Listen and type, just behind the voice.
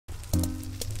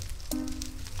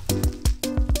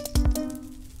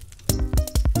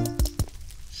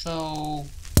So,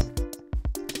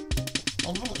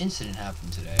 a little incident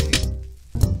happened today.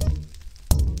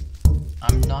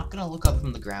 I'm not gonna look up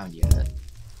from the ground yet.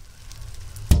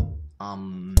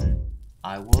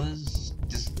 I was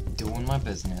just doing my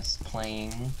business,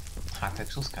 playing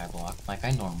Hypixel Skyblock like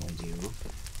I normally do.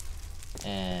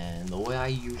 And the way I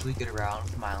usually get around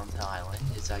from island to island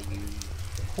is I use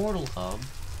Portal Hub,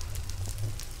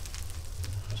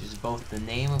 which is both the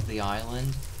name of the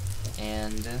island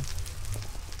and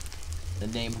the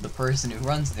name of the person who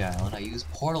runs the island. I use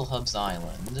Portal Hub's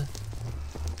island,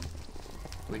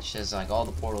 which has like all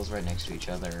the portals right next to each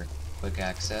other. Quick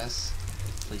access.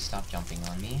 Please stop jumping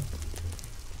on me.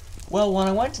 Well, when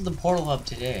I went to the Portal Hub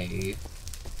today,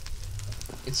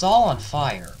 it's all on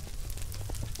fire.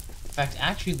 In fact,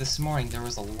 actually this morning there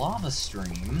was a lava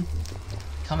stream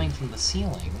coming from the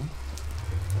ceiling.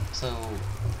 So,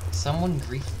 someone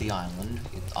griefed the island.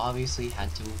 It obviously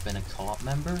had to have been a co-op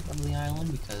member of the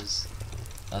island because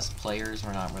us players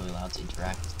were not really allowed to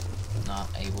interact, not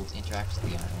able to interact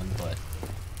with the island, but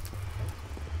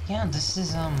yeah, this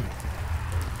is kind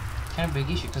of a big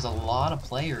issue because a lot of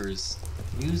players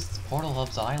use Portal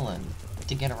Hub's island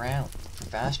to get around for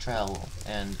fast travel,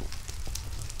 and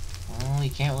well, you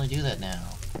can't really do that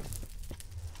now.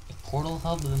 If Portal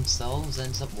Hub themselves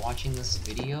ends up watching this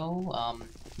video,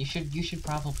 you should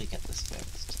probably get this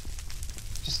fixed.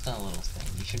 Just a little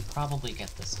thing. You should probably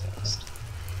get this fixed.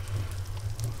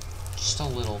 Just a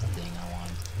little thing I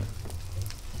want.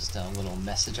 Just a little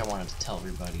message I wanted to tell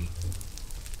everybody.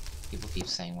 People keep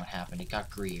saying what happened. It got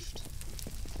griefed.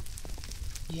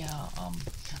 Yeah,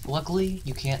 luckily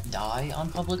you can't die on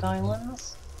public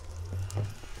islands.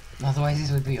 Otherwise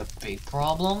this would be a big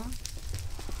problem.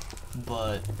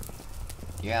 But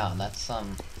yeah, that's should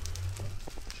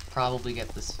probably get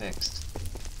this fixed.